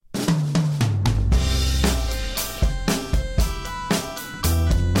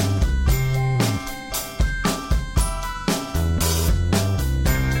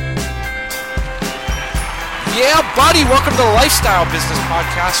everybody. Welcome to the Lifestyle Business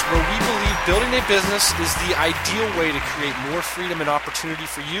Podcast, where we believe building a business is the ideal way to create more freedom and opportunity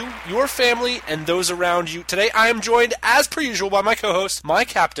for you, your family, and those around you. Today, I am joined, as per usual, by my co-host, my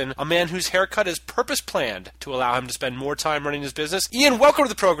captain, a man whose haircut is purpose-planned to allow him to spend more time running his business. Ian, welcome to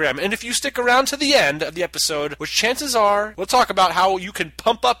the program. And if you stick around to the end of the episode, which chances are, we'll talk about how you can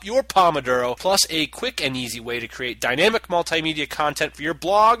pump up your Pomodoro, plus a quick and easy way to create dynamic multimedia content for your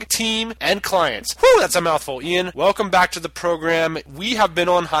blog, team, and clients. Whew, that's a mouthful. Ian, welcome back to the program. We have been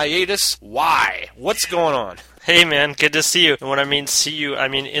on hiatus. Why? What's going on? Hey man, good to see you. And when I mean see you, I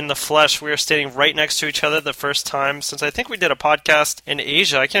mean in the flesh. We are standing right next to each other the first time since I think we did a podcast in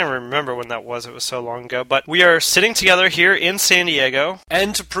Asia. I can't remember when that was. It was so long ago. But we are sitting together here in San Diego.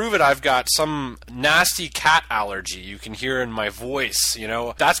 And to prove it, I've got some nasty cat allergy you can hear in my voice. You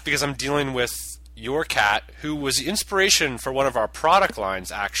know, that's because I'm dealing with your cat, who was the inspiration for one of our product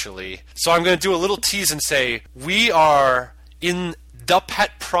lines, actually. So I'm going to do a little tease and say we are in the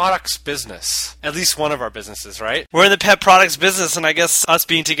pet products business. At least one of our businesses, right? We're in the pet products business, and I guess us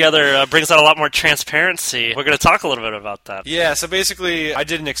being together brings out a lot more transparency. We're going to talk a little bit about that. Yeah, so basically, I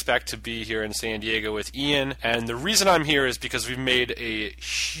didn't expect to be here in San Diego with Ian, and the reason I'm here is because we've made a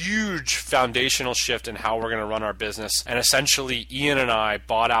huge foundational shift in how we're going to run our business, and essentially, Ian and I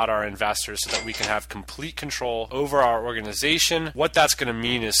bought out our investors so that we can have complete control over our organization. What that's going to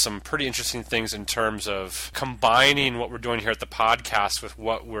mean is some pretty interesting things in terms of combining what we're doing here at the podcast with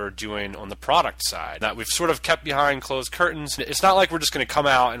what we're doing on the product side that we've sort of kept behind closed curtains. It's not like we're just going to come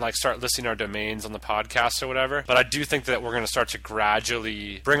out and like start listing our domains on the podcast or whatever, but I do think that we're going to start to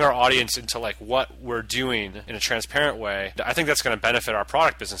gradually bring our audience into like what we're doing in a transparent way. I think that's going to benefit our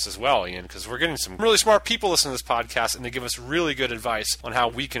product business as well, Ian, because we're getting some really smart people listening to this podcast and they give us really good advice on how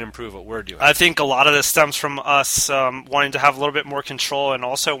we can improve what we're doing. I think a lot of this stems from us wanting to have a little bit more control and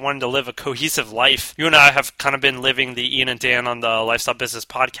also wanting to live a cohesive life. You and I have kind of been living the Ian and Dan on the Lifestyle Business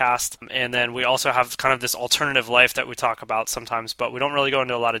Podcast, and then we also have kind of this alternative life that we talk about sometimes, but we don't really go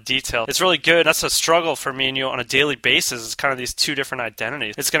into a lot of detail. It's really good. That's a struggle for me and you on a daily basis. It's kind of these two different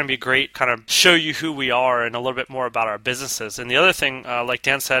identities. It's going to be great kind of show you who we are and a little bit more about our businesses. And the other thing, like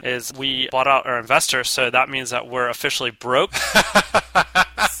Dan said, is we bought out our investors, so that means that we're officially broke.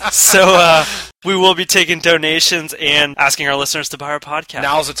 So we will be taking donations and asking our listeners to buy our podcast.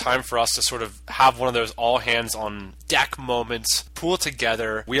 Now's the time for us to sort of have one of those all hands on deck moments, pool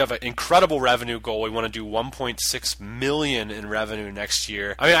together. We have an incredible revenue goal. We want to do 1.6 million in revenue next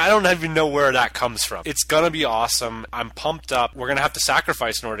year. I mean, I don't even know where that comes from. It's going to be awesome. I'm pumped up. We're going to have to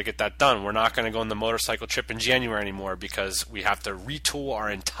sacrifice in order to get that done. We're not going to go on the motorcycle trip in January anymore because we have to retool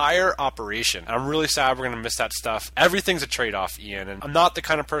our entire operation. I'm really sad we're going to miss that stuff. Everything's a trade-off, Ian, and I'm not the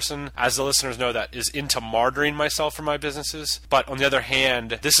kind of person, as the listeners know, that is into martyring myself for my businesses. But on the other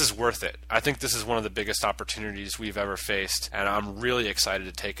hand, this is worth it. I think this is one of the biggest opportunities we've ever faced, and I'm really excited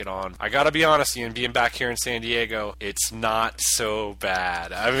to take it on. I gotta be honest, Ian, being back here in San Diego, it's not so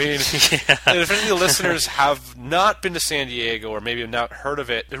bad. I mean, if any of the listeners have not been to San Diego or maybe have not heard of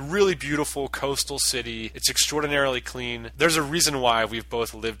it, a really beautiful coastal city. It's extraordinarily clean. There's a reason why we've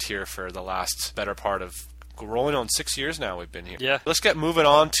both lived here for the last better part of rolling on 6 years now we've been here. Yeah. Let's get moving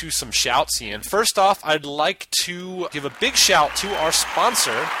on to some shouts, Ian. First off, I'd like to give a big shout to our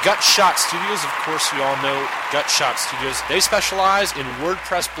sponsor, Gutshot Studios. Of course, we all know Gutshot Studios. They specialize in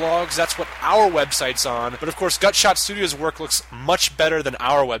WordPress blogs. That's what our website's on. But of course, Gutshot Studios' work looks much better than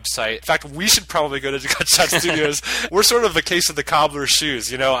our website. In fact, we should probably go to Gutshot Studios. We're sort of the case of the cobbler's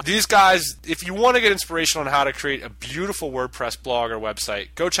shoes. You know, these guys, if you want to get inspiration on how to create a beautiful WordPress blog or website,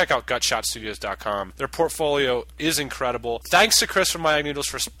 go check out gutshotstudios.com. Their portfolio is incredible. Thanks to Chris from Myagnoodles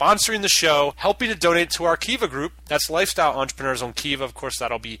for sponsoring the show, helping to donate to our Kiva group. That's Lifestyle Entrepreneurs on Kiva. Of course,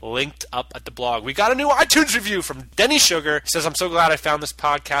 that'll be linked up at the blog. We got a new iTunes review from Denny Sugar. He says, I'm so glad I found this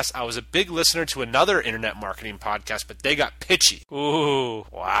podcast. I was a big listener to another internet marketing podcast, but they got pitchy. Ooh.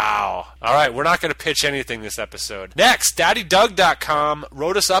 Wow. All right, we're not going to pitch anything this episode. Next, DaddyDoug.com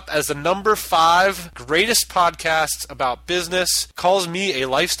wrote us up as the number 5 greatest podcasts about business, calls me a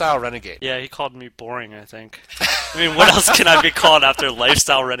lifestyle renegade. Yeah, he called me boring, I think. I mean, what else can I be called after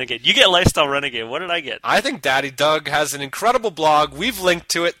Lifestyle Renegade? You get Lifestyle Renegade. What did I get? I think Daddy Doug has an incredible blog. We've linked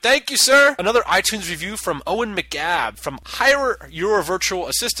to it. Thank you, sir. Another iTunes review from Owen McGabb from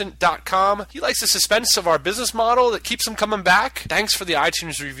HireYourVirtualAssistant.com. He likes the suspense of our business model that keeps him coming back. Thanks for the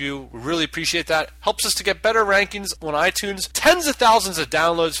iTunes review. We really appreciate that. Helps us to get better rankings on iTunes. Tens of thousands of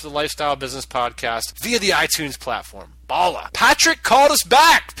downloads for the Lifestyle Business Podcast via the iTunes platform. baller. Patrick called us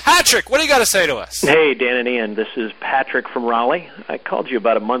back. Patrick, what do you got to say to us? Hey, Dan and Ian, this is Patrick from Raleigh. I called you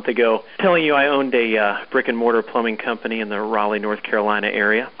about a month ago telling you I owned a brick-and-mortar plumbing company in the Raleigh, North Carolina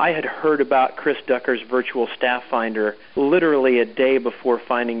area. I had heard about Chris Ducker's Virtual Staff Finder literally a day before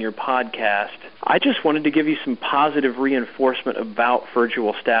finding your podcast. I just wanted to give you some positive reinforcement about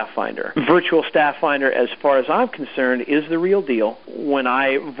Virtual Staff Finder. Virtual Staff Finder, as far as I'm concerned, is the real deal. When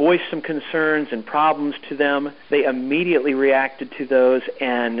I voiced some concerns and problems to them, they immediately reacted to those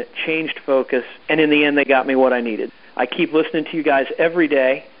and changed focus, and in the end, they got me what I needed. I keep listening to you guys every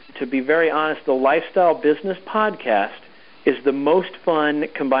day. To be very honest, the Lifestyle Business Podcast is the most fun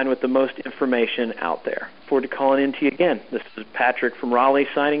combined with the most information out there. Look forward to calling in to you again. This is Patrick from Raleigh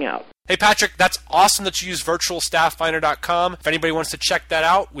signing out. Hey, Patrick, that's awesome that you use virtualstafffinder.com. If anybody wants to check that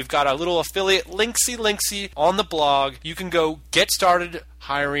out, we've got a little affiliate linksy on the blog. You can go get started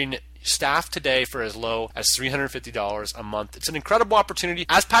hiring staff today for as low as $350 a month. It's an incredible opportunity.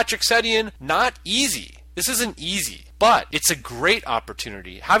 As Patrick said, Ian, not easy. This isn't easy, but it's a great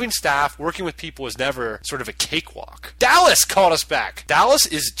opportunity. Having staff, working with people is never sort of a cakewalk. Dallas called us back. Dallas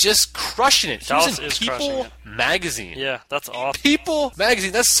is just crushing it. Dallas He was is in crushing People it. Magazine. Yeah, that's awesome. People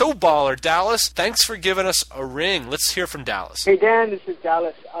Magazine. That's so baller. Dallas, thanks for giving us a ring. Let's hear from Dallas. Hey Dan, this is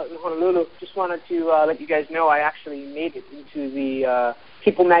Dallas out in Honolulu. Just wanted to let you guys know I actually made it into the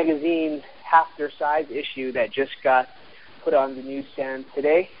People Magazine half their size issue that just got put on the newsstand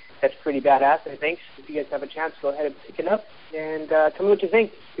today. That's pretty badass, I think. If you guys have a chance, go ahead and pick it up and tell me what you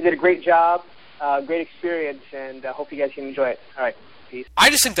think. You did a great job, great experience, and I hope you guys can enjoy it. All right. Peace. I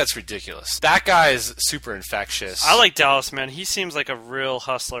just think that's ridiculous. That guy is super infectious. I like Dallas, man. He seems like a real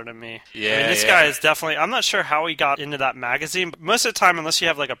hustler to me. Yeah, I mean, this guy is definitely... I'm not sure how he got into that magazine, but most of the time, unless you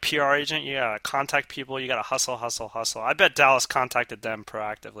have like a PR agent, you gotta contact people, you gotta hustle. I bet Dallas contacted them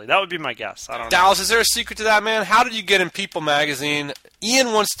proactively. That would be my guess. I don't know. Dallas, is there a secret to that, man? How did you get in People Magazine?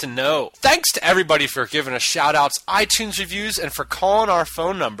 Ian wants to know. Thanks to everybody for giving us shout-outs, iTunes reviews, and for calling our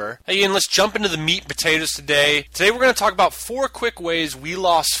phone number. Hey, Ian, let's jump into the meat and potatoes today. Today we're going to talk about 4 quick ways we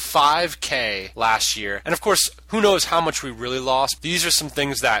lost $5K last year. And of course, who knows how much we really lost. These are some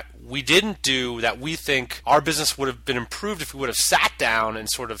things that we didn't do that we think our business would have been improved if we would have sat down and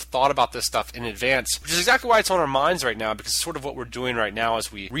sort of thought about this stuff in advance, which is exactly why it's on our minds right now, because it's sort of what we're doing right now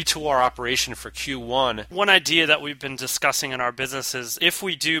as we retool our operation for Q1. One idea that we've been discussing in our business is if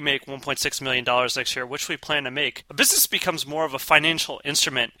we do make $1.6 million next year, which we plan to make, a business becomes more of a financial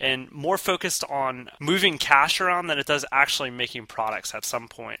instrument and more focused on moving cash around than it does actually making products at some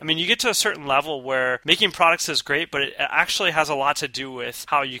point. I mean, you get to a certain level where making products is great, but it actually has a lot to do with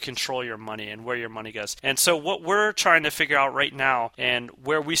how you control your money and where your money goes. And so what we're trying to figure out right now, and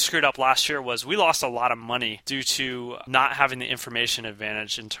where we screwed up last year, was we lost a lot of money due to not having the information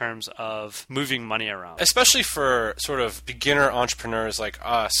advantage in terms of moving money around. Especially for sort of beginner entrepreneurs like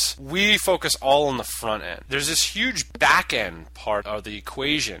us, we focus all on the front end. There's this huge back end part of the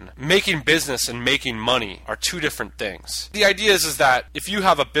equation. Making business and making money are two different things. The idea is that if you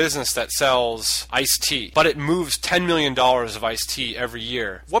have a business that sells iced tea, but it moves $10 million of iced tea every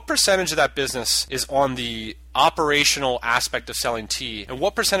year, what percentage of that business is on the operational aspect of selling tea, and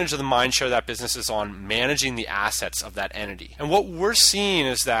what percentage of the mind share of that business is on managing the assets of that entity? And what we're seeing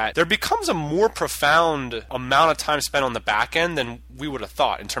is that there becomes a more profound amount of time spent on the back end than we would have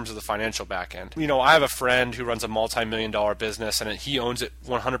thought in terms of the financial back end. You know, I have a friend who runs a multi-million-dollar business and he owns it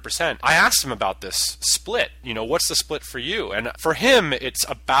 100%. I asked him about this split. You know, what's the split for you? And for him, it's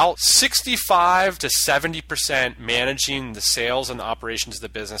about 65 to 70% managing the sales and the operations of the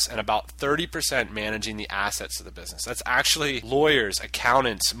business and about 30% managing the assets of the business. That's actually lawyers,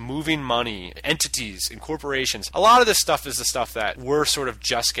 accountants, moving money, entities, incorporations. A lot of this stuff is the stuff that we're sort of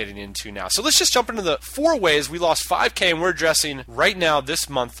just getting into now. So let's just jump into the 4 ways we lost $5K and we're addressing right now this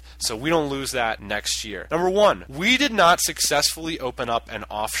month so we don't lose that next year. Number 1, we did not successfully open up an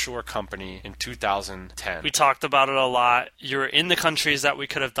offshore company in 2010. We talked about it a lot. You're in the countries that we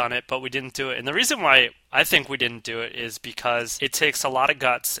could have done it, but we didn't do it. And the reason why I think we didn't do it is because it takes a lot of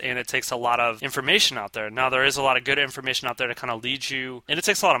guts and it takes a lot of information out there. Now, there is a lot of good information out there to kind of lead you, and it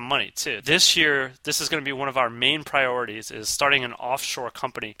takes a lot of money too. This year, this is going to be one of our main priorities, is starting an offshore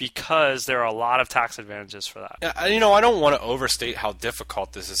company, because there are a lot of tax advantages for that. You know, I don't want to overstate how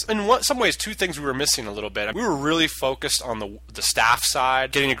difficult this is. In some ways, 2 things we were missing a little bit. We were really focused on the staff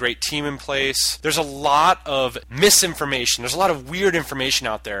side, getting a great team in place. There's a lot of misinformation. There's a lot of weird information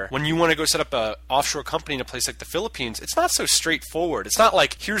out there when you want to go set up an offshore company. company in a place like the Philippines, it's not so straightforward. It's not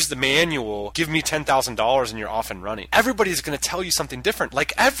like, here's the manual, give me $10,000 and you're off and running. Everybody's going to tell you something different.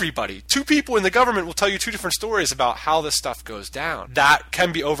 Like everybody. Two people in the government will tell you two different stories about how this stuff goes down. That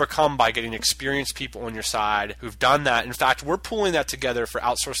can be overcome by getting experienced people on your side who've done that. In fact, we're pulling that together for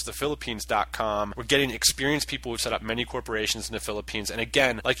OutsourceToThePhilippines.com. We're getting experienced people who've set up many corporations in the Philippines. And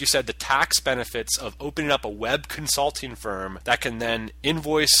again, like you said, the tax benefits of opening up a web consulting firm that can then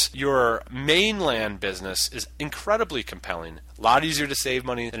invoice your mainland business is incredibly compelling. A lot easier to save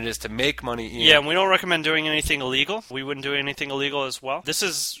money than it is to make money. Yeah, and we don't recommend doing anything illegal. We wouldn't do anything illegal as well. This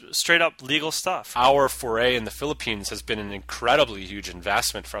is straight up legal stuff. Our foray in the Philippines has been an incredibly huge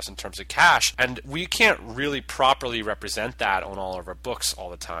investment for us in terms of cash, and we can't really properly represent that on all of our books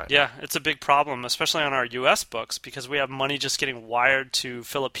all the time. Yeah, it's a big problem, especially on our U.S. books, because we have money just getting wired to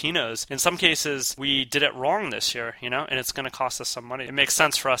Filipinos. In some cases, we did it wrong this year, and it's going to cost us some money. It makes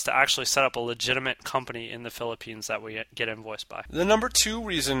sense for us to actually set up a legitimate company in the Philippines that we get invoiced by. The number 2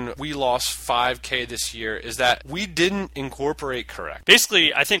 reason we lost $5,000 this year is that we didn't incorporate correct.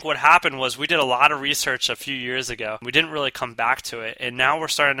 Basically, I think what happened was we did a lot of research a few years ago. We didn't really come back to it, and now we're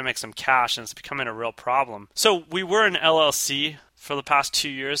starting to make some cash, and it's becoming a real problem. So we were an LLC for the past 2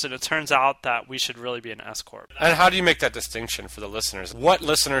 years, and it turns out that we should really be an S-Corp. And how do you make that distinction for the listeners? What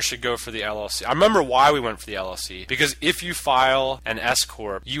listeners should go for the LLC? I remember why we went for the LLC, because if you file an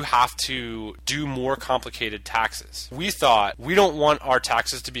S-Corp, you have to do more complicated taxes. We thought, we don't want our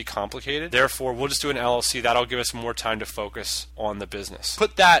taxes to be complicated, therefore we'll just do an LLC. That'll give us more time to focus on the business.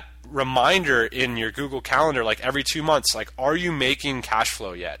 Put that reminder in your Google Calendar like every 2 months, like, are you making cash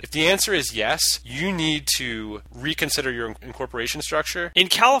flow yet? If the answer is yes, you need to reconsider your incorporation structure. In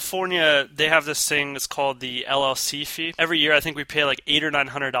California, they have this thing that's called the LLC fee. Every year, I think we pay like $800 or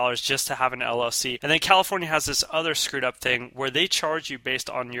 $900 just to have an LLC. And then California has this other screwed up thing where they charge you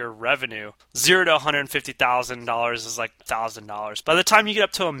based on your revenue. $0 to $150,000 is like $1,000. By the time you get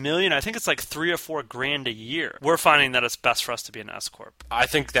up to $1 million, I think it's like $3 or $4 grand a year. We're finding that it's best for us to be an S-Corp. I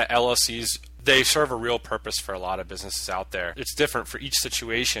think that LLCs, they serve a real purpose for a lot of businesses out there. It's different for each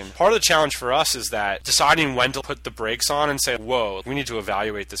situation. Part of the challenge for us is that deciding when to put the brakes on and say, whoa, we need to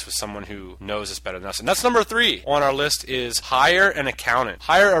evaluate this with someone who knows this better than us. And that's number 3 on our list is hire an accountant.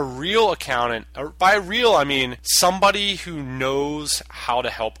 Hire a real accountant. By real, I mean somebody who knows how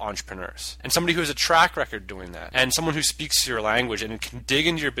to help entrepreneurs and somebody who has a track record doing that and someone who speaks your language and can dig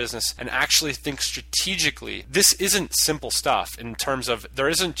into your business and actually think strategically. This isn't simple stuff in terms of there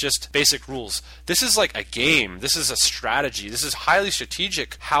isn't just basic rules. This is like a game. This is a strategy. This is highly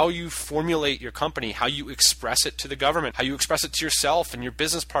strategic. How you formulate your company, how you express it to the government, how you express it to yourself and your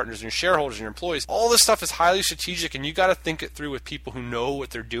business partners and your shareholders and your employees. All this stuff is highly strategic, and you got to think it through with people who know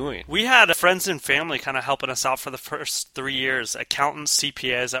what they're doing. We had friends and family kind of helping us out for the first 3 years. Accountants,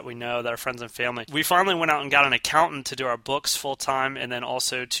 CPAs that we know that are friends and family. We finally went out and got an accountant to do our books full time, and then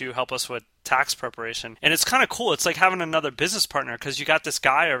also to help us with tax preparation. And it's kind of cool. It's like having another business partner because you got this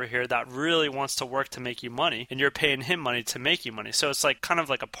guy over here that really wants to work to make you money and you're paying him money to make you money. So it's like kind of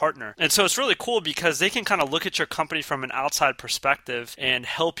like a partner. And so it's really cool because they can kind of look at your company from an outside perspective and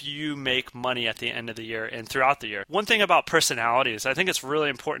help you make money at the end of the year and throughout the year. One thing about personalities, I think it's really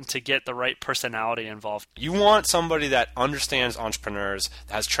important to get the right personality involved. You want somebody that understands entrepreneurs,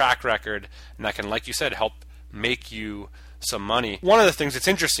 that has track record, and that can, like you said, help make you some money. One of the things that's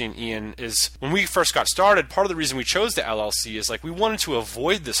interesting, Ian, is when we first got started, part of the reason we chose the LLC is like we wanted to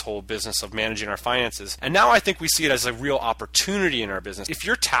avoid this whole business of managing our finances. And now I think we see it as a real opportunity in our business. If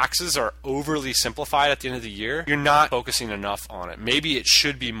your taxes are overly simplified at the end of the year, you're not focusing enough on it. Maybe it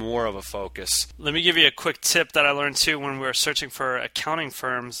should be more of a focus. Let me give you a quick tip that I learned too when we were searching for accounting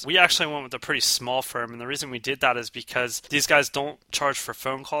firms. We actually went with a pretty small firm, and the reason we did that is because these guys don't charge for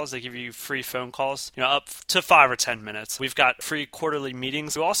phone calls. They give you free phone calls, up to 5 or 10 minutes. We've got free quarterly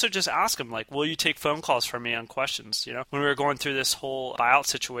meetings. We also just ask them, like, will you take phone calls from me on questions? When we were going through this whole buyout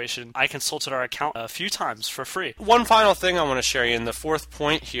situation, I consulted our account a few times for free. One final thing I want to share, Ian, the 4th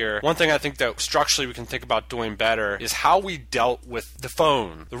point here. One thing I think that structurally we can think about doing better is how we dealt with the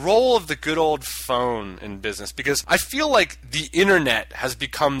phone. The role of the good old phone in business, because I feel like the internet has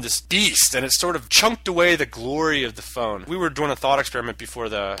become this beast and it's sort of chunked away the glory of the phone. We were doing a thought experiment before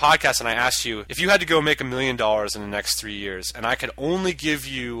the podcast and I asked you, if you had to go make $1 million in the next 3 years and I could only give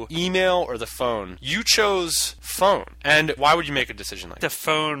you email or the phone, you chose phone. And why would you make a decision like that? The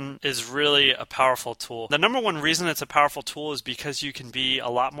phone is really a powerful tool. The number one reason it's a powerful tool is because you can be a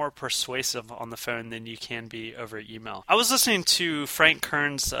lot more persuasive on the phone than you can be over email. I was listening to Frank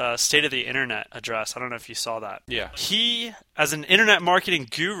Kern's State of the Internet address. I don't know if you saw that. Yeah. He as an internet marketing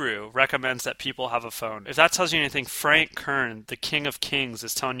guru, recommends that people have a phone. If that tells you anything, Frank Kern, the King of Kings,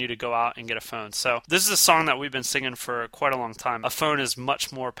 is telling you to go out and get a phone. So this is a song that we've been singing for quite a long time. A phone is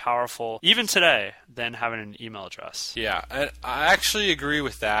much more powerful, even today, than having an email address. Yeah, I actually agree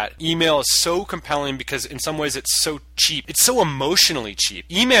with that. Email is so compelling because in some ways it's so cheap. It's so emotionally cheap.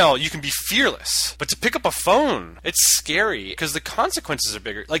 Email, you can be fearless, but to pick up a phone, it's scary because the consequences are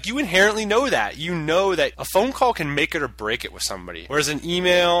bigger. Like, you inherently know that. You know that a phone call can make it or break it with somebody. Whereas an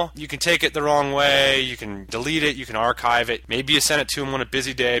email, you can take it the wrong way, you can delete it, you can archive it. Maybe you send it to them on a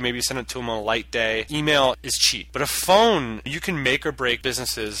busy day, maybe you send it to them on a light day. Email is cheap. But a phone, you can make or break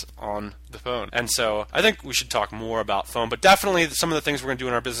businesses on the phone. And so I think we should talk more about phone, but definitely some of the things we're going to do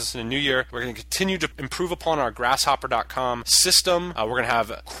in our business in the new year, we're going to continue to improve upon our grasshopper.com system. We're going to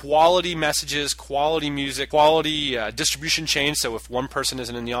have quality messages, quality music, quality distribution chains. So if one person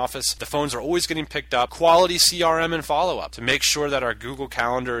isn't in the office, the phones are always getting picked up. Quality CRM and follow-up to make sure that our Google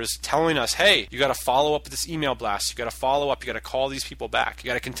Calendar is telling us, hey, you got to follow up with this email blast. You got to follow up. You got to call these people back. You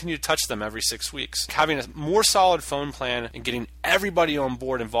got to continue to touch them every 6 weeks. Having a more solid phone plan and getting everybody on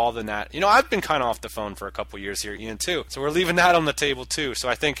board involved in that. You know, I've been kind of off the phone for a couple years here, Ian, too. So we're leaving that on the table, too. So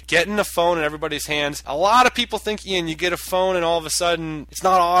I think getting a phone in everybody's hands, a lot of people think, Ian, you get a phone and all of a sudden it's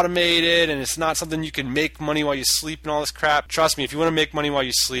not automated and it's not something you can make money while you sleep and all this crap. Trust me, if you want to make money while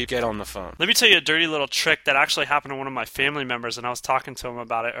you sleep, get on the phone. Let me tell you a dirty little trick that actually happened to one of my family members, and I was talking to him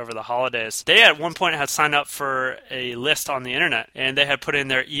about it over the holidays. They at one point had signed up for a list on the internet, and they had put in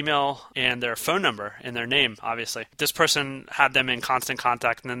their email and their phone number and their name, obviously. This person had them in constant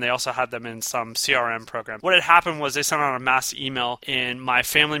contact, and then they also had them in some CRM program. What had happened was they sent out a mass email, and my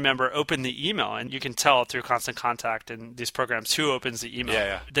family member opened the email, and you can tell through constant contact in these programs who opens the email.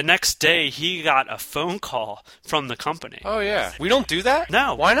 Yeah. The next day, he got a phone call from the company. Oh, yeah. We don't do that?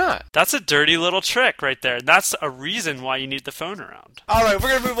 No. Why not? That's a dirty little trick right there. That's a reason why you need the phone around. All right, we're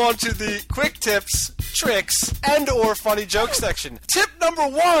going to move on to the quick tips, tricks, and or funny joke section. Tip number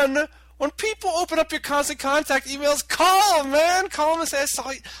 1, when people open up your constant contact emails, call them, man. Call them and say,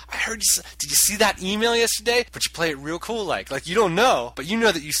 I heard you, did you see that email yesterday? But you play it real cool like you don't know, but you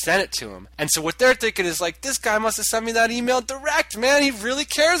know that you sent it to them. And so what they're thinking is like, this guy must have sent me that email direct, man. He really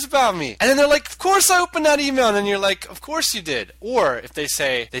cares about me. And then they're like, of course I opened that email. And then you're like, of course you did. Or if they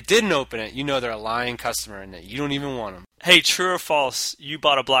say they didn't open it, you know they're a lying customer and that you don't even want them. Hey, true or false, you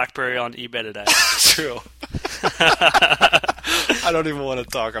bought a BlackBerry on eBay today. True. I don't even want to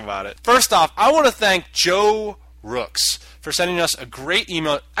talk about it. First off, I want to thank Joe Rooks for sending us a great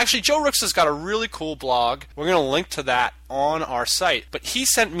email. Actually, Joe Rooks has got a really cool blog. We're going to link to that on our site. But he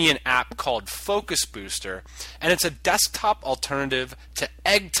sent me an app called Focus Booster, and it's a desktop alternative to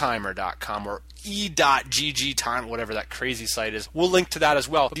eggtimer.com or e.gg time, whatever that crazy site is. We'll link to that as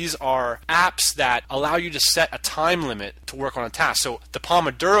well. These are apps that allow you to set a time limit to work on a task. So the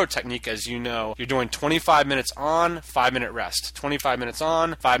Pomodoro technique, as you know, you're doing 25 minutes on, 5-minute rest. 25 minutes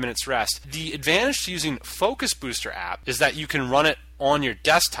on, 5 minutes rest. The advantage to using Focus Booster app is that you can run it on your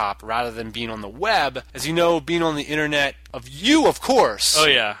desktop rather than being on the web. As you know, being on the internet, of course. Oh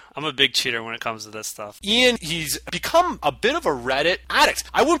yeah, I'm a big cheater when it comes to this stuff. Ian, he's become a bit of a Reddit addict.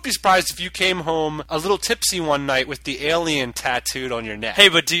 I wouldn't be surprised if you came home a little tipsy one night with the alien tattooed on your neck. Hey,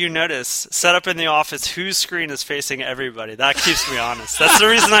 but do you notice, set up in the office, whose screen is facing everybody? That keeps me honest. That's the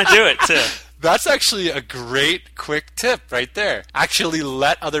reason I do it, too. That's actually a great quick tip right there. Actually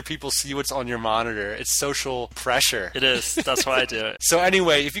let other people see what's on your monitor. It's social pressure. It is. That's why I do it. So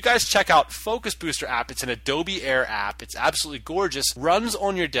anyway, if you guys check out Focus Booster app, it's an Adobe Air app. It's absolutely gorgeous. Runs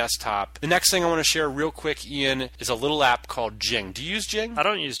on your desktop. The next thing I want to share real quick, Ian, is a little app called Jing. Do you use Jing? I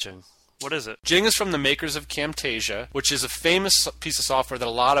don't use Jing. What is it? Jing is from the makers of Camtasia, which is a famous piece of software that a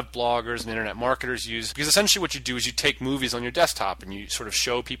lot of bloggers and internet marketers use, because essentially what you do is you take movies on your desktop and you sort of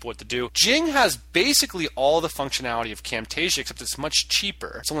show people what to do. Jing has basically all the functionality of Camtasia, except it's much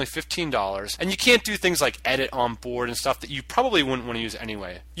cheaper. It's only $15, and you can't do things like edit on board and stuff that you probably wouldn't want to use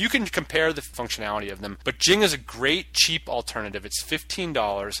anyway. You can compare the functionality of them, but Jing is a great cheap alternative. It's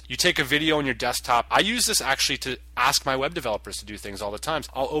 $15. You take a video on your desktop. I use this actually to ask my web developers to do things all the time.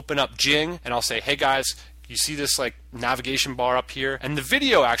 I'll open up Jing and I'll say, hey guys, you see this like navigation bar up here? And the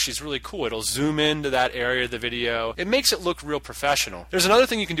video actually is really cool. It'll zoom into that area of the video. It makes it look real professional. There's another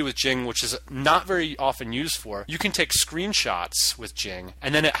thing you can do with Jing, which is not very often used for. You can take screenshots with Jing,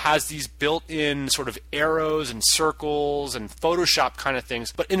 and then it has these built-in sort of arrows and circles and Photoshop kind of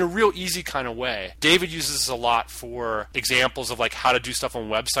things, but in a real easy kind of way. David uses this a lot for examples of like how to do stuff on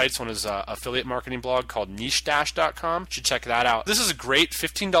websites on his affiliate marketing blog called nichedash.com. You should check that out. This is a great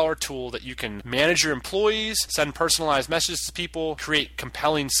 $15 tool that you can manage your employees, stories, send personalized messages to people, create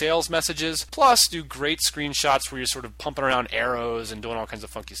compelling sales messages, plus do great screenshots where you're sort of pumping around arrows and doing all kinds of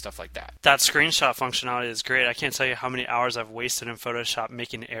funky stuff like that. That screenshot functionality is great. I can't tell you how many hours I've wasted in Photoshop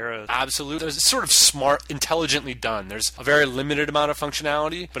making arrows. Absolutely. It's sort of smart, intelligently done. There's a very limited amount of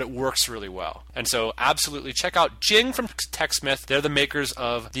functionality, but it works really well. And so absolutely check out Jing from TechSmith. They're the makers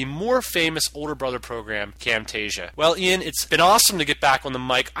of the more famous older brother program, Camtasia. Well, Ian, it's been awesome to get back on the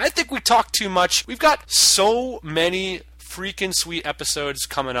mic. I think we talked too much. We've got so many freaking sweet episodes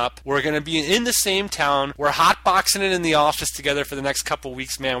coming up. We're going to be in the same town. We're hotboxing it in the office together for the next couple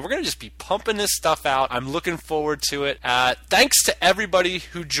weeks, man. We're going to just be pumping this stuff out. I'm looking forward to it. Thanks to everybody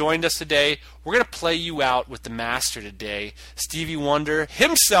who joined us today. We're going to play you out with the master today, Stevie Wonder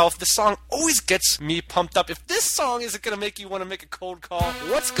himself. The song always gets me pumped up. If this song isn't going to make you want to make a cold call,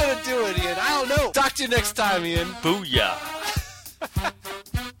 what's going to do it, Ian? I don't know. Talk to you next time, Ian. Booyah.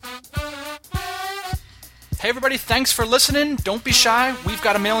 Hey everybody, thanks for listening. Don't be shy. We've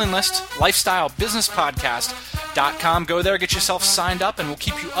got a mailing list, lifestylebusinesspodcast.com. Go there, get yourself signed up, and we'll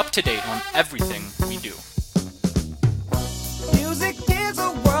keep you up to date on everything